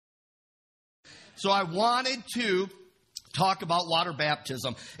So I wanted to talk about water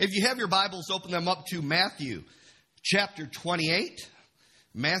baptism. If you have your Bibles, open them up to Matthew chapter 28.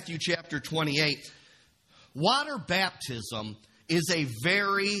 Matthew chapter 28. Water baptism is a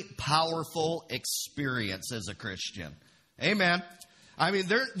very powerful experience as a Christian. Amen. I mean,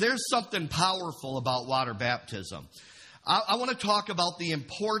 there's something powerful about water baptism. I want to talk about the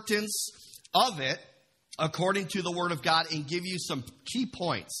importance of it according to the Word of God and give you some key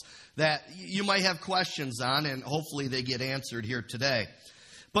points that you might have questions on, and hopefully they get answered here today.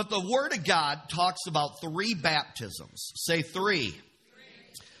 But the Word of God talks about 3 baptisms. Say 3.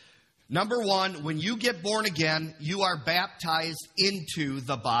 Number 1, when you get born again, you are baptized into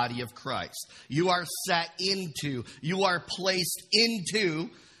the body of Christ. You are set into, you are placed into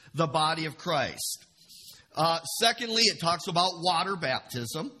the body of Christ. Secondly, it talks about water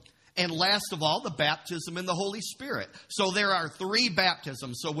baptism. And last of all, the baptism in the Holy Spirit. So there are 3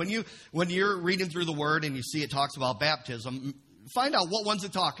 baptisms. So when you're reading through the Word and you see it talks about baptism, find out what one's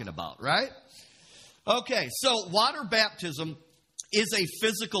it talking about, right? Okay, so water baptism is a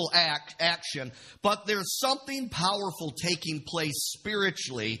physical action, but there's something powerful taking place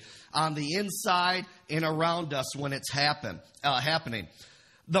spiritually on the inside and around us when it's happening.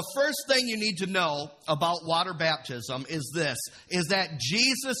 The first thing you need to know about water baptism is that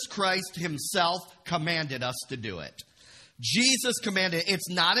Jesus Christ himself commanded us to do it. Jesus commanded it. It's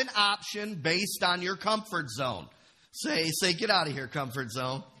not an option based on your comfort zone. Say, get out of here, comfort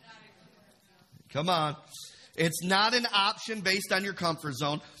zone. Come on. It's not an option based on your comfort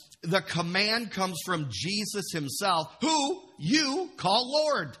zone. The command comes from Jesus himself, who you call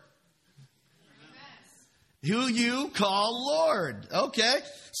Lord. Who you call Lord. Okay?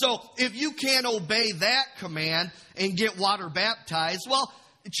 So if you can't obey that command and get water baptized, well,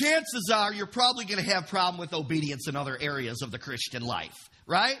 chances are you're probably going to have problem with obedience in other areas of the Christian life.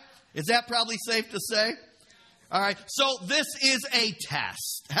 Right? Is that probably safe to say? All right. So this is a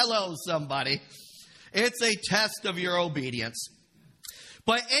test. Hello, somebody. It's a test of your obedience.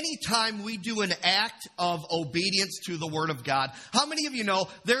 But anytime we do an act of obedience to the Word of God, how many of you know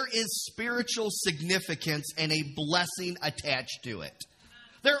there is spiritual significance and a blessing attached to it?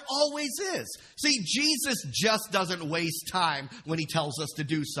 There always is. See, Jesus just doesn't waste time when he tells us to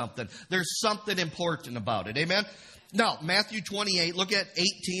do something. There's something important about it. Amen? Now, Matthew 28, look at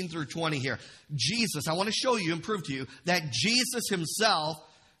 18 through 20 here. Jesus, I want to show you and prove to you that Jesus himself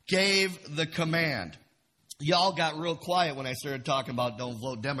gave the command. Y'all got real quiet when I started talking about don't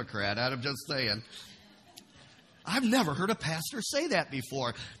vote Democrat. I'm just saying. I've never heard a pastor say that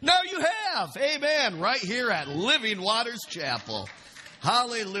before. No, you have. Amen. Right here at Living Waters Chapel.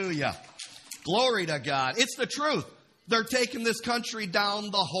 Hallelujah. Glory to God. It's the truth. They're taking this country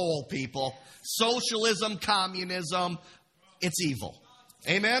down the hole, people. Socialism, communism, it's evil.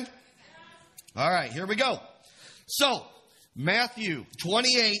 Amen? All right, here we go. So, Matthew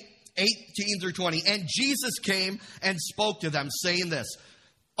 28, 18 through 20. And Jesus came and spoke to them, saying this,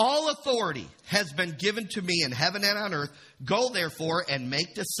 all authority has been given to me in heaven and on earth. Go therefore and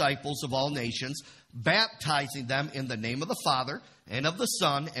make disciples of all nations, baptizing them in the name of the Father and of the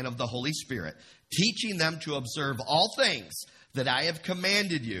Son and of the Holy Spirit, teaching them to observe all things that I have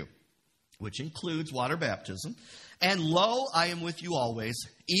commanded you, which includes water baptism. And lo, I am with you always,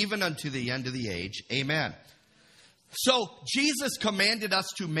 even unto the end of the age. Amen. So Jesus commanded us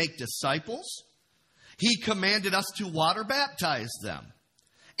to make disciples. He commanded us to water baptize them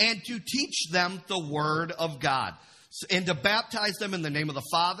and to teach them the Word of God and to baptize them in the name of the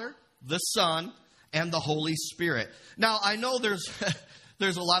Father, the Son, and the Holy Spirit. Now, I know there's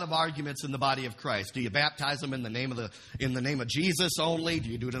a lot of arguments in the body of Christ. Do you baptize them in the name of Jesus only? Do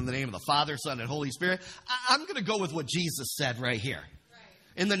you do it in the name of the Father, Son, and Holy Spirit? I'm going to go with what Jesus said right here.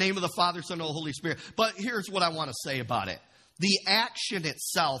 In the name of the Father, Son, and the Holy Spirit. But here's what I want to say about it. The action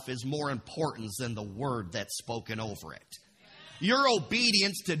itself is more important than the word that's spoken over it. Your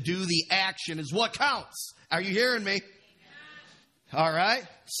obedience to do the action is what counts. Are you hearing me? All right.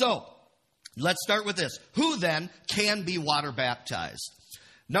 So, let's start with this. Who then can be water baptized?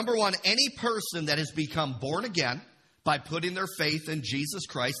 Number 1, any person that has become born again by putting their faith in Jesus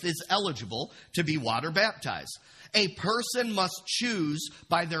Christ is eligible to be water baptized. A person must choose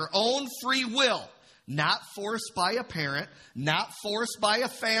by their own free will, not forced by a parent, not forced by a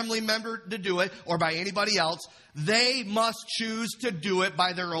family member to do it or by anybody else. They must choose to do it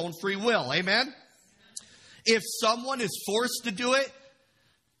by their own free will. Amen? If someone is forced to do it,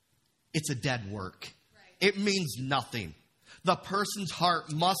 it's a dead work. It means nothing. The person's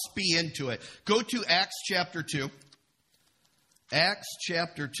heart must be into it. Go to Acts chapter 2. Acts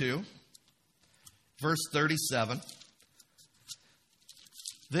chapter 2. Verse 37.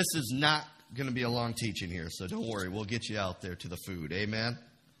 This is not going to be a long teaching here, so don't worry. We'll get you out there to the food. Amen?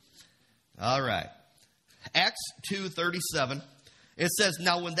 All right. Acts 2:37, it says,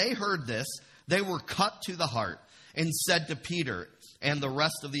 "Now when they heard this, they were cut to the heart and said to Peter and the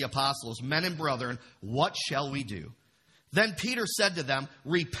rest of the apostles, 'Men and brethren, what shall we do?' Then Peter said to them,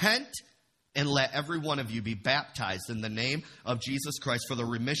 'Repent and let every one of you be baptized in the name of Jesus Christ for the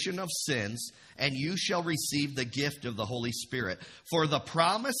remission of sins, and you shall receive the gift of the Holy Spirit. For the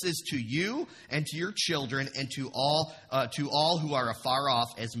promise is to you and to your children and to all who are afar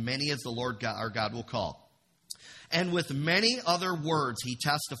off, as many as the Lord God, our God will call.' And with many other words he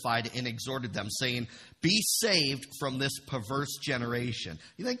testified and exhorted them, saying, 'Be saved from this perverse generation.'"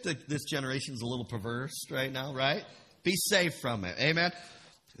 You think that this generation is a little perverse right now, right? Be saved from it. Amen.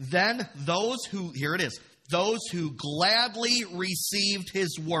 "Then those who gladly received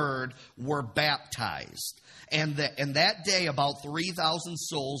his word were baptized. And that day about 3,000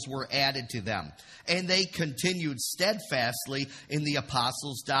 souls were added to them. And they continued steadfastly in the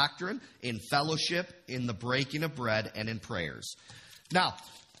apostles' doctrine, in fellowship, in the breaking of bread, and in prayers." Now,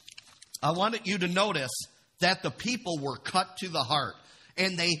 I wanted you to notice that the people were cut to the heart,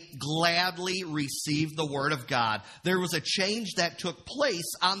 and they gladly received the word of God. There was a change that took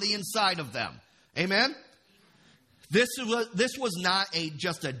place on the inside of them. Amen? This was not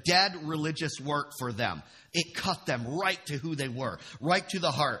just a dead religious work for them. It cut them right to who they were, right to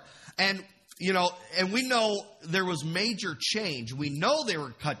the heart. And we know there was major change. We know they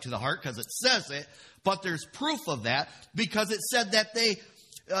were cut to the heart because it says it, but there's proof of that because it said that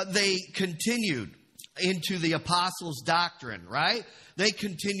they continued into the apostles' doctrine, right? They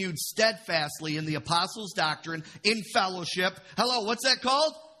continued steadfastly in the apostles' doctrine, in fellowship. Hello, what's that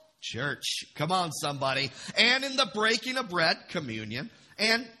called? Church. Come on, somebody. And in the breaking of bread, communion,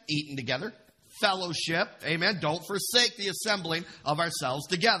 and eating together, fellowship. Amen. Don't forsake the assembling of ourselves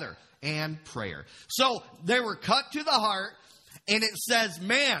together, and prayer. So they were cut to the heart, and it says,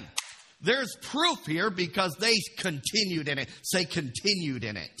 man, there's proof here because they continued in it. Say, continued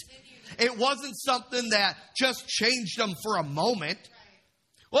in it. It wasn't something that just changed them for a moment.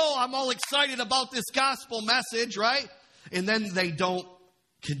 Oh, I'm all excited about this gospel message, right? And then they don't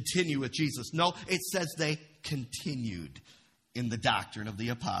continue with Jesus. No, it says they continued in the doctrine of the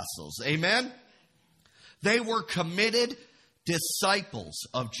apostles. Amen? They were committed disciples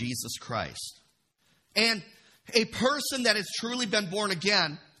of Jesus Christ. And a person that has truly been born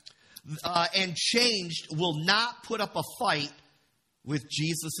again and changed will not put up a fight with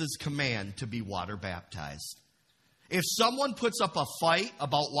Jesus' command to be water baptized. If someone puts up a fight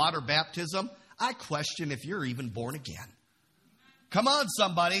about water baptism, I question if you're even born again. Come on,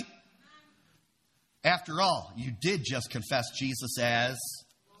 somebody. After all, you did just confess Jesus as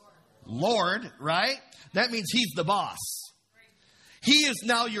Lord, right? That means He's the boss. He is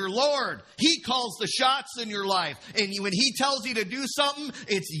now your Lord. He calls the shots in your life. And when He tells you to do something,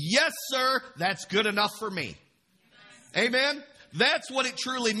 it's yes, sir, that's good enough for me. Amen? That's what it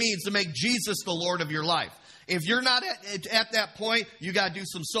truly means to make Jesus the Lord of your life. If you're not at that point, you got to do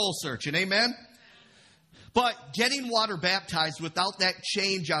some soul searching. Amen? But getting water baptized without that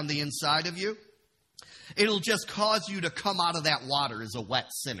change on the inside of you, it'll just cause you to come out of that water as a wet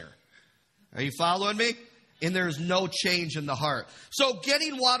sinner. Are you following me? And there's no change in the heart. So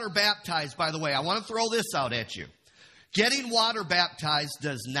getting water baptized, by the way, I want to throw this out at you. Getting water baptized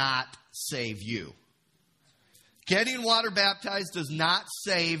does not save you. Getting water baptized does not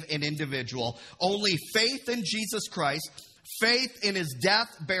save an individual. Only faith in Jesus Christ, faith in His death,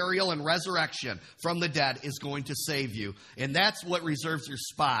 burial, and resurrection from the dead is going to save you. And that's what reserves your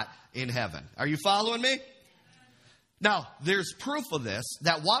spot in heaven. Are you following me? Now, there's proof of this,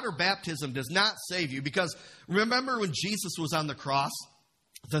 that water baptism does not save you, because remember when Jesus was on the cross,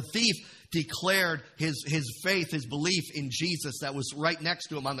 the thief declared his faith, his belief in Jesus that was right next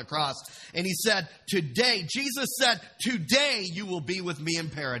to him on the cross. And he said, Jesus said, today you will be with me in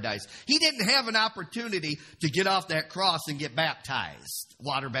paradise. He didn't have an opportunity to get off that cross and get baptized,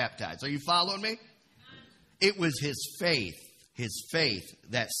 water baptized. Are you following me? It was his faith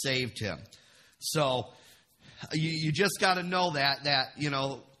that saved him. So you just got to know that,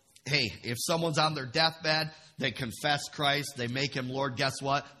 hey, if someone's on their deathbed, they confess Christ, they make Him Lord, guess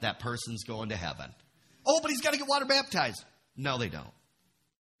what? That person's going to heaven. Oh, but he's got to get water baptized. No, they don't.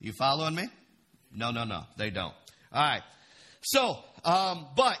 You following me? No, they don't. All right. So,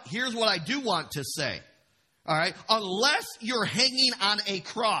 but here's what I do want to say. All right. Unless you're hanging on a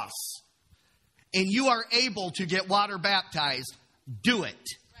cross and you are able to get water baptized, do it.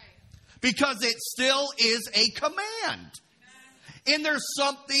 Because it still is a command. And there's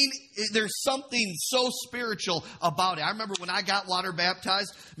something so spiritual about it. I remember when I got water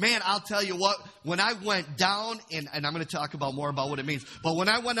baptized, man, I'll tell you what, when I went down, and I'm going to talk about more about what it means, but when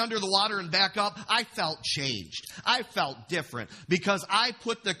I went under the water and back up, I felt changed. I felt different because I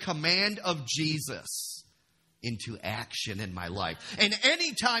put the command of Jesus into action in my life. And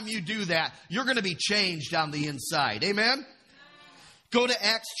anytime you do that, you're going to be changed on the inside. Amen? Go to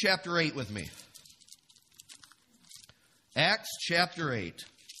Acts chapter 8 with me. Acts chapter 8.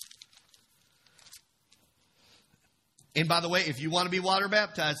 And by the way, if you want to be water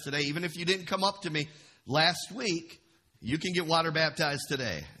baptized today, even if you didn't come up to me last week, you can get water baptized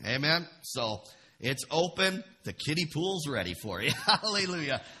today. Amen? So it's open. The kiddie pool's ready for you.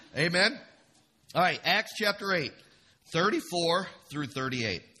 Hallelujah. Amen? All right, Acts chapter 8, 34 through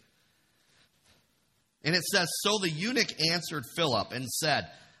 38. And it says, "So the eunuch answered Philip and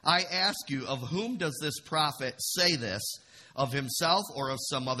said, I ask you, of whom does this prophet say this, of himself or of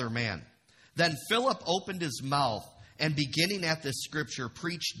some other man? Then Philip opened his mouth and beginning at this scripture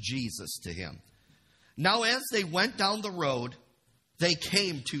preached Jesus to him. Now as they went down the road, they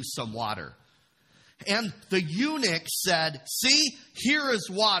came to some water. And the eunuch said, see, here is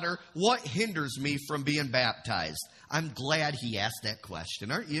water. What hinders me from being baptized? I'm glad he asked that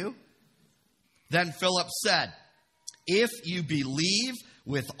question, aren't you? Then Philip said, if you believe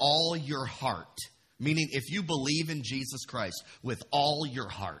with all your heart, meaning if you believe in Jesus Christ with all your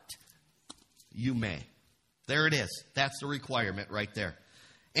heart, you may. There it is. That's the requirement right there.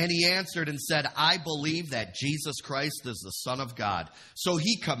 And he answered and said, I believe that Jesus Christ is the Son of God. So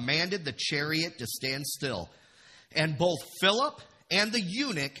he commanded the chariot to stand still. And both Philip and the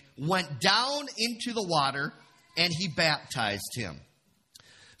eunuch went down into the water, and he baptized him.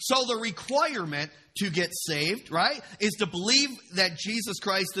 So the requirement to get saved, right, is to believe that Jesus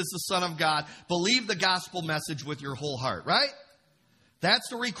Christ is the Son of God. Believe the gospel message with your whole heart, right? That's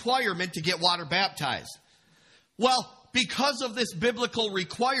the requirement to get water baptized. Well, because of this biblical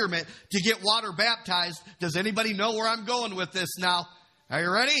requirement to get water baptized, does anybody know where I'm going with this now? Are you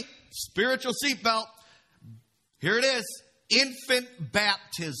ready? Spiritual seatbelt. Here it is. Infant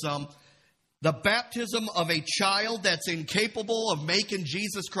baptism. The baptism of a child that's incapable of making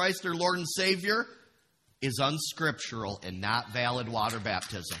Jesus Christ their Lord and Savior is unscriptural and not valid water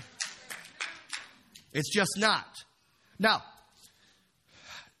baptism. It's just not. Now,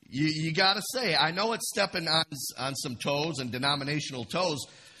 you got to say, I know it's stepping on some toes and denominational toes,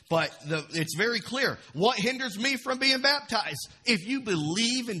 but it's very clear. What hinders me from being baptized? If you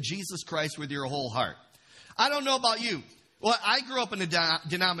believe in Jesus Christ with your whole heart. I don't know about you. Well, I grew up in a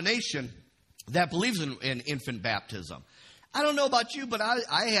denomination that believes in infant baptism. I don't know about you, but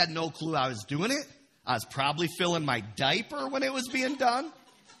I had no clue I was doing it. I was probably filling my diaper when it was being done.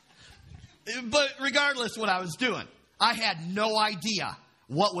 But regardless what I was doing, I had no idea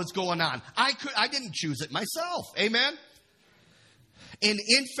what was going on. I didn't choose it myself. Amen? An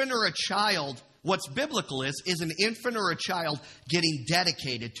infant or a child, what's biblical is an infant or a child getting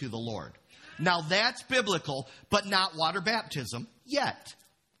dedicated to the Lord. Now that's biblical, but not water baptism yet.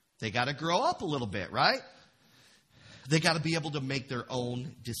 They got to grow up a little bit, right? They got to be able to make their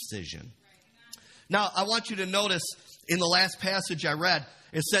own decision. Now, I want you to notice in the last passage I read,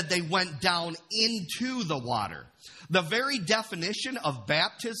 it said they went down into the water. The very definition of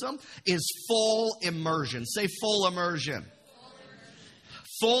baptism is full immersion. Say full immersion.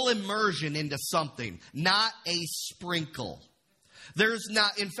 Full immersion into something, not a sprinkle. There's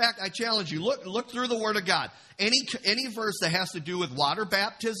not, in fact, I challenge you, look through the Word of God. Any verse that has to do with water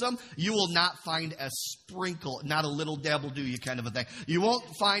baptism, you will not find a sprinkle, not a little dabble do you kind of a thing. You won't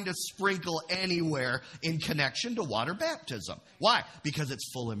find a sprinkle anywhere in connection to water baptism. Why? Because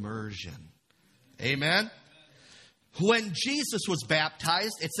it's full immersion. Amen? When Jesus was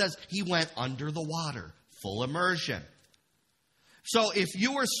baptized, it says he went under the water. Full immersion. So if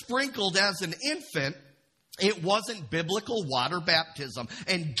you were sprinkled as an infant, it wasn't biblical water baptism.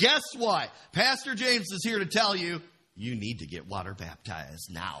 And guess what? Pastor James is here to tell you, you need to get water baptized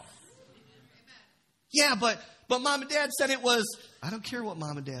now. Yeah, but Mom and Dad said it was. I don't care what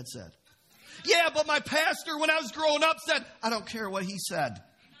Mom and Dad said. Yeah, but my pastor when I was growing up said, I don't care what he said.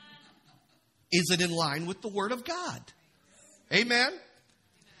 Is it in line with the Word of God? Amen?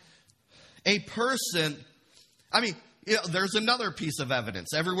 A person, there's another piece of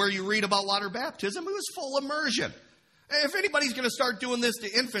evidence. Everywhere you read about water baptism, it was full immersion. If anybody's going to start doing this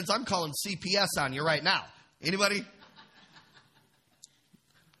to infants, I'm calling CPS on you right now. Anybody?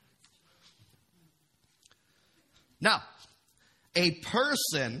 Now, a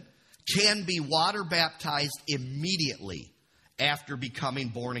person can be water baptized immediately after becoming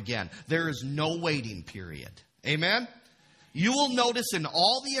born again. There is no waiting period. Amen? you will notice in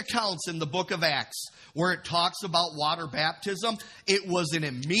all the accounts in the book of Acts where it talks about water baptism, it was an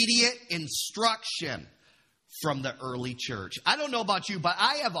immediate instruction from the early church. I don't know about you, but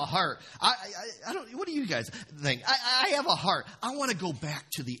I have a heart. I don't. What do you guys think? I have a heart. I want to go back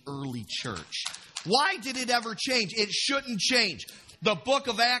to the early church. Why did it ever change? It shouldn't change. The book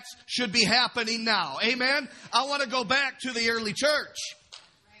of Acts should be happening now. Amen? I want to go back to the early church.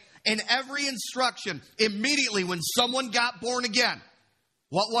 And every instruction, immediately when someone got born again,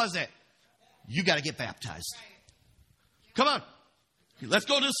 what was it? You got to get baptized. Come on. Let's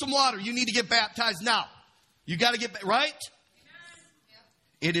go to some water. You need to get baptized now. You got to get, right?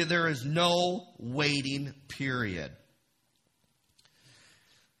 There is no waiting period.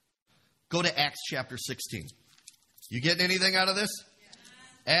 Go to Acts chapter 16. You getting anything out of this?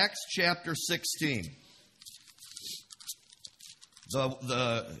 Acts chapter 16.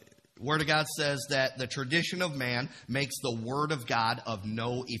 The Word of God says that the tradition of man makes the Word of God of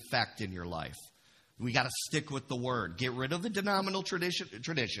no effect in your life. We got to stick with the Word. Get rid of the denominational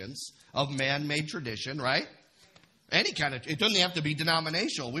traditions of man-made tradition, right? Any kind of, it doesn't have to be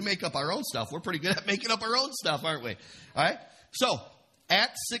denominational. We make up our own stuff. We're pretty good at making up our own stuff, aren't we? All right? So,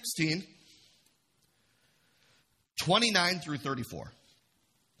 Acts 16, 29 through 34.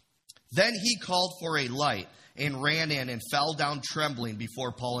 Then he called for a light and ran in and fell down trembling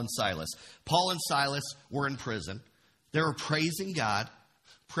before Paul and Silas. Paul and Silas were in prison. They were praising God.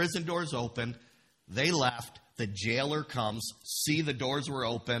 Prison doors open. They left. The jailer comes. See, the doors were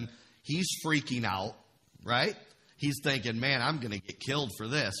open. He's freaking out, right? He's thinking, man, I'm going to get killed for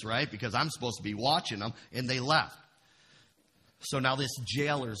this, right? Because I'm supposed to be watching them. And they left. So now this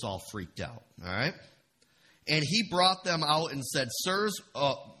jailer's all freaked out, all right? And he brought them out and said, sirs,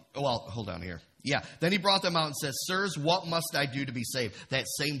 hold on here. Yeah. Then he brought them out and said, sirs, what must I do to be saved? That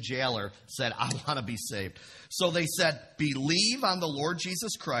same jailer said, I want to be saved. So they said, believe on the Lord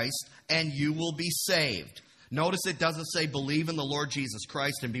Jesus Christ and you will be saved. Notice it doesn't say believe in the Lord Jesus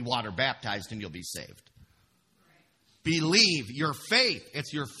Christ and be water baptized and you'll be saved. Believe, your faith.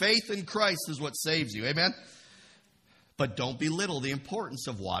 It's your faith in Christ is what saves you. Amen? But don't belittle the importance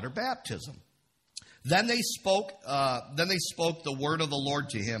of water baptism. Then they spoke the word of the Lord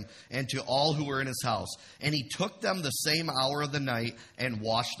to him and to all who were in his house. And he took them the same hour of the night and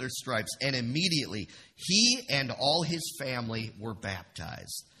washed their stripes. And immediately he and all his family were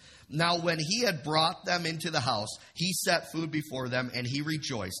baptized. Now when he had brought them into the house, he set food before them and he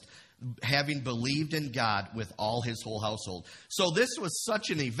rejoiced, having believed in God with all his whole household. So this was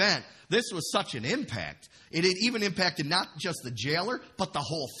such an event. This was such an impact. It had even impacted not just the jailer, but the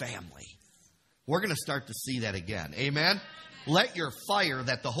whole family. We're going to start to see that again. Amen? Let your fire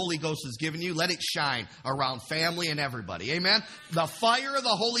that the Holy Ghost has given you, let it shine around family and everybody. Amen? The fire of the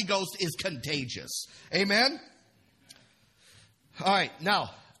Holy Ghost is contagious. Amen? All right,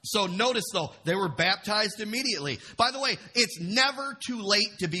 now, so notice though, they were baptized immediately. By the way, it's never too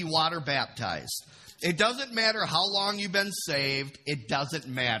late to be water baptized. It doesn't matter how long you've been saved. It doesn't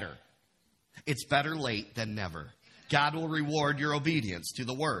matter. It's better late than never. God will reward your obedience to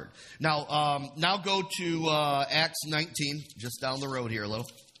the word. Now go to Acts 19, just down the road here a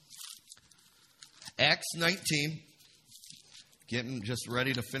little. Acts 19. Getting just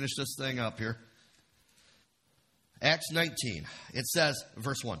ready to finish this thing up here. Acts 19. It says,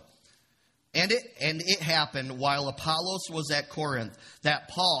 verse 1. And it happened while Apollos was at Corinth that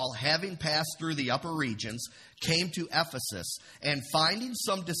Paul, having passed through the upper regions, came to Ephesus, and finding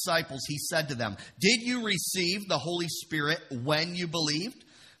some disciples, he said to them, did you receive the Holy Spirit when you believed?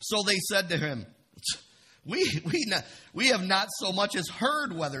 So they said to him, we have not so much as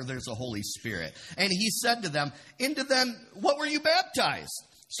heard whether there's a Holy Spirit. And he said to them, into then, what were you baptized?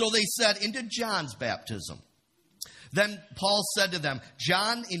 So they said, into John's baptism. Then Paul said to them,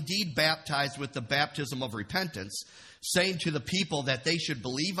 John indeed baptized with the baptism of repentance, saying to the people that they should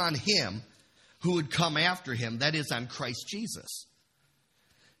believe on him who would come after him, that is, on Christ Jesus.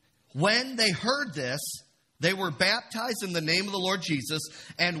 When they heard this, they were baptized in the name of the Lord Jesus,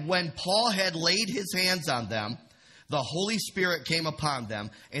 and when Paul had laid his hands on them, the Holy Spirit came upon them,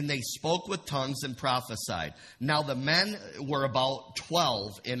 and they spoke with tongues and prophesied. Now the men were about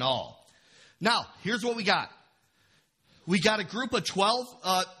 12 in all. Now, here's what we got. We got a group of 12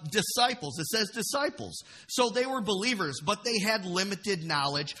 disciples. It says disciples. So they were believers, but they had limited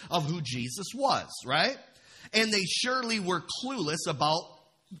knowledge of who Jesus was, right? And they surely were clueless about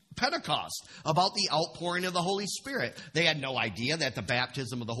Pentecost, about the outpouring of the Holy Spirit. They had no idea that the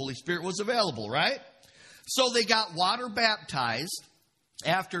baptism of the Holy Spirit was available, right? So they got water baptized,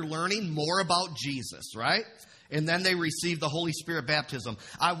 after learning more about Jesus, right? And then they receive the Holy Spirit baptism.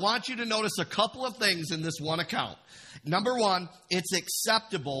 I want you to notice a couple of things in this one account. Number one, it's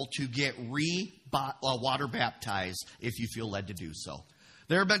acceptable to get water baptized if you feel led to do so.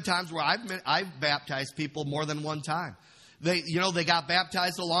 There have been times where I've baptized people more than one time. They got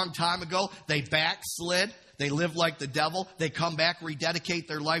baptized a long time ago. They backslid. They live like the devil. They come back, rededicate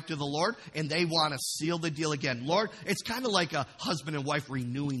their life to the Lord, and they want to seal the deal again. Lord, it's kind of like a husband and wife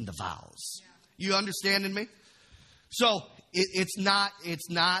renewing the vows. You understanding me? So it's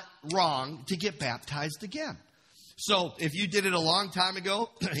not wrong to get baptized again. So if you did it a long time ago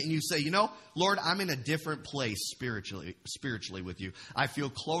and you say, Lord, I'm in a different place spiritually with you. I feel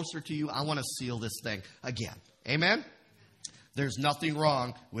closer to you. I want to seal this thing again. Amen? There's nothing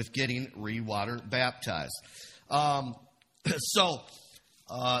wrong with getting water baptized.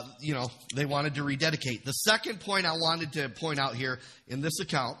 They wanted to rededicate. The second point I wanted to point out here in this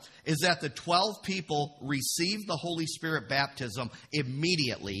account is that the 12 people received the Holy Spirit baptism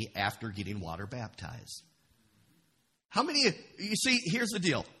immediately after getting water baptized. How many, you see, here's the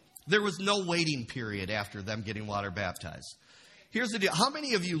deal. There was no waiting period after them getting water baptized. Here's the deal. How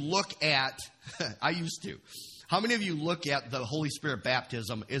many of you look at, I used to, how many of you look at the Holy Spirit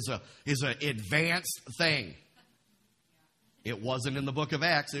baptism as an advanced thing? It wasn't in the book of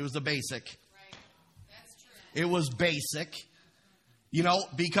Acts. It was a basic. Right. That's true. It was basic.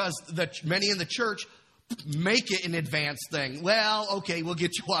 Because many in the church make it an advanced thing. Well, okay, we'll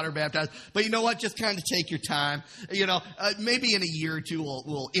get you water baptized. But you know what? Just kind of take your time. Maybe in a year or two,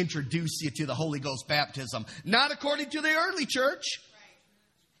 we'll introduce you to the Holy Ghost baptism. Not according to the early church.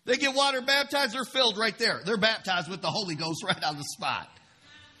 Right. They get water baptized, they're filled right there. They're baptized with the Holy Ghost right on the spot.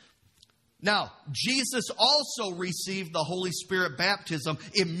 Now, Jesus also received the Holy Spirit baptism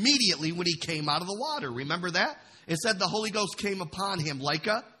immediately when he came out of the water. Remember that? It said the Holy Ghost came upon him like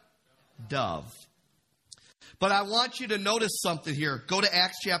a dove. But I want you to notice something here. Go to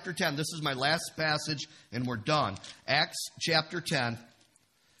Acts chapter 10. This is my last passage, and we're done. Acts chapter 10.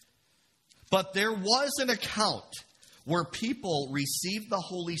 But there was an account where people received the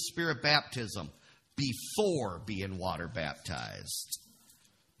Holy Spirit baptism before being water baptized.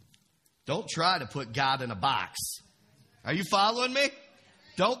 Don't try to put God in a box. Are you following me?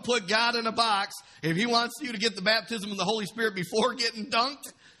 Don't put God in a box. If he wants you to get the baptism of the Holy Spirit before getting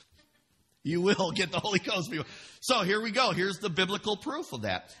dunked, you will get the Holy Ghost. So here we go. Here's the biblical proof of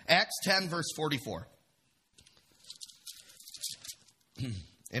that. Acts 10, verse 44.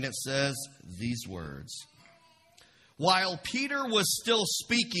 And it says these words. While Peter was still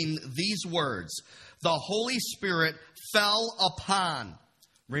speaking these words, the Holy Spirit fell upon.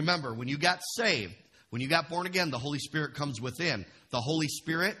 Remember, when you got saved, when you got born again, the Holy Spirit comes within. The Holy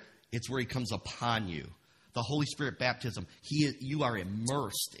Spirit, it's where he comes upon you. The Holy Spirit baptism, you are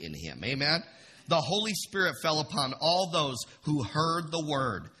immersed in him. Amen? The Holy Spirit fell upon all those who heard the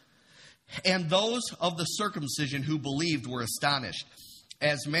word. And those of the circumcision who believed were astonished,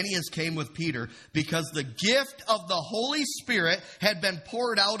 as many as came with Peter, because the gift of the Holy Spirit had been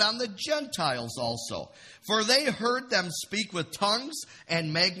poured out on the Gentiles also. For they heard them speak with tongues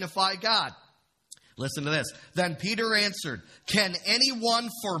and magnify God. Listen to this. Then Peter answered, can anyone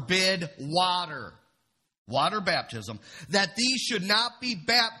forbid water baptism, that these should not be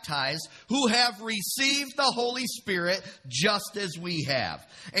baptized who have received the Holy Spirit just as we have?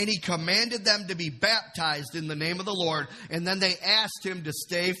 And he commanded them to be baptized in the name of the Lord. And then they asked him to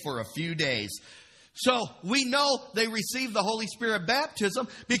stay for a few days. So we know they received the Holy Spirit baptism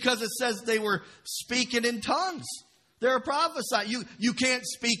because it says they were speaking in tongues. They're prophesying. You can't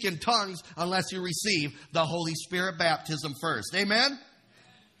speak in tongues unless you receive the Holy Spirit baptism first. Amen?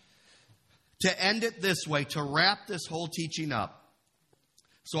 To end it this way, to wrap this whole teaching up.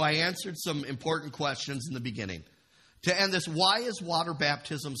 So I answered some important questions in the beginning. To end this, why is water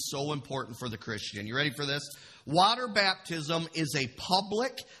baptism so important for the Christian? You ready for this? Water baptism is a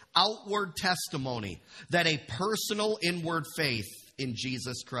public, outward testimony that a personal, inward faith in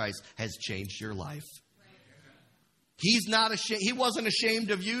Jesus Christ has changed your life. He's not ashamed. He wasn't ashamed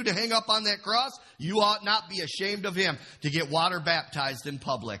of you to hang up on that cross. You ought not be ashamed of him to get water baptized in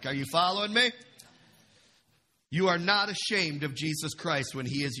public. Are you following me? You are not ashamed of Jesus Christ when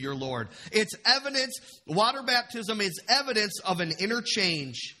he is your Lord. It's evidence, water baptism is evidence of an inner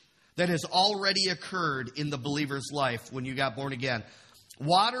change that has already occurred in the believer's life when you got born again.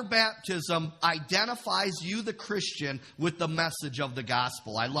 Water baptism identifies you, the Christian, with the message of the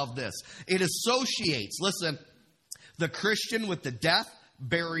gospel. I love this. It associates, listen, the Christian with the death,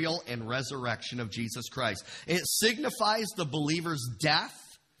 burial, and resurrection of Jesus Christ. It signifies the believer's death.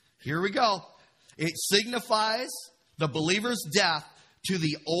 Here we go. It signifies the believer's death to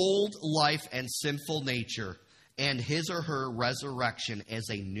the old life and sinful nature and his or her resurrection as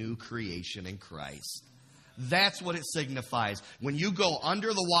a new creation in Christ. That's what it signifies. When you go under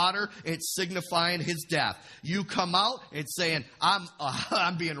the water, it's signifying his death. You come out, it's saying,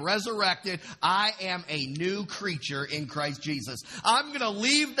 I'm being resurrected. I am a new creature in Christ Jesus. I'm going to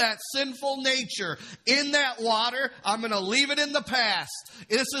leave that sinful nature in that water. I'm going to leave it in the past.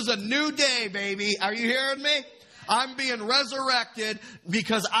 This is a new day, baby. Are you hearing me? I'm being resurrected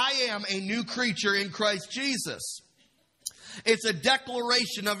because I am a new creature in Christ Jesus. It's a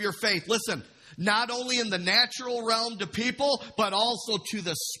declaration of your faith. Listen. Not only in the natural realm to people, but also to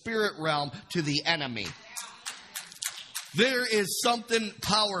the spirit realm, to the enemy. There is something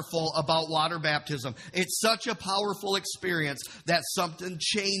powerful about water baptism. It's such a powerful experience that something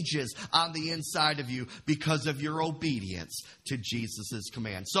changes on the inside of you because of your obedience to Jesus'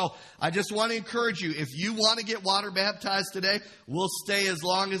 command. So I just want to encourage you, if you want to get water baptized today, we'll stay as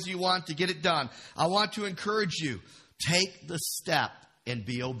long as you want to get it done. I want to encourage you, take the step and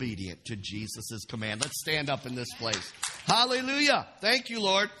be obedient to Jesus' command. Let's stand up in this place. Hallelujah. Thank you,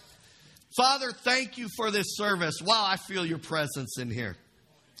 Lord. Father, thank you for this service. Wow, I feel your presence in here.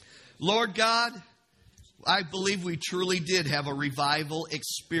 Lord God, I believe we truly did have a revival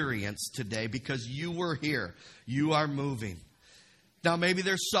experience today because you were here. You are moving. Now, maybe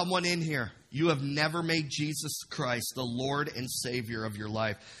there's someone in here. You have never made Jesus Christ the Lord and Savior of your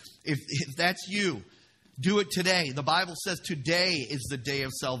life. If that's you, do it today. The Bible says today is the day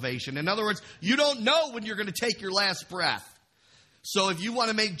of salvation. In other words, you don't know when you're going to take your last breath. So if you want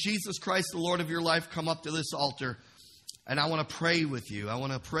to make Jesus Christ the Lord of your life, come up to this altar. And I want to pray with you. I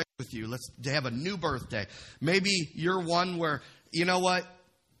want to pray with you. Let's have a new birthday. Maybe you're one where, you know what?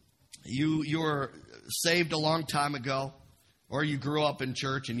 You were saved a long time ago. Or you grew up in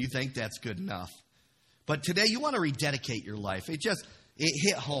church and you think that's good enough. But today you want to rededicate your life. It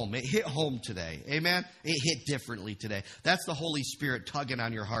hit home. It hit home today. Amen? It hit differently today. That's the Holy Spirit tugging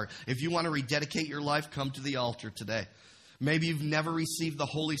on your heart. If you want to rededicate your life, come to the altar today. Maybe you've never received the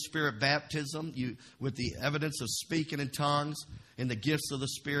Holy Spirit baptism with the evidence of speaking in tongues and the gifts of the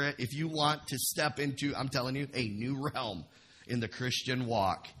Spirit. If you want to step into, I'm telling you, a new realm in the Christian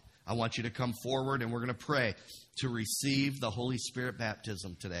walk, I want you to come forward and we're going to pray to receive the Holy Spirit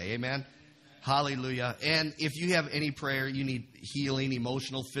baptism today. Amen? Hallelujah. And if you have any prayer, you need healing,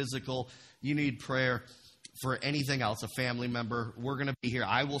 emotional, physical, you need prayer for anything else, a family member, we're going to be here.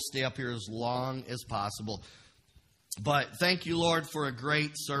 I will stay up here as long as possible. But thank you, Lord, for a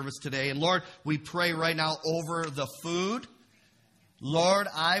great service today. And Lord, we pray right now over the food. Lord,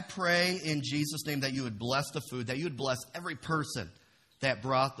 I pray in Jesus' name that you would bless the food, that you would bless every person that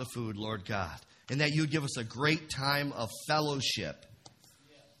brought the food, Lord God, and that you would give us a great time of fellowship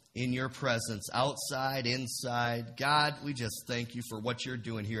in your presence, outside, inside. God, we just thank you for what you're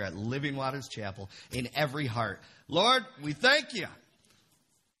doing here at Living Waters Chapel in every heart. Lord, we thank you.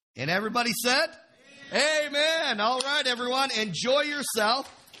 And everybody said, Amen. All right, everyone, enjoy yourself.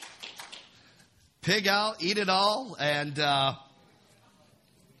 Pig out, eat it all, and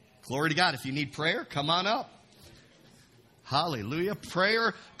glory to God. If you need prayer, come on up. Hallelujah.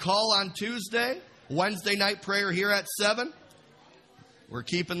 Prayer call on Tuesday, Wednesday night prayer here at 7. We're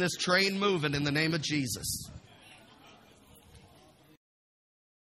keeping this train moving in the name of Jesus.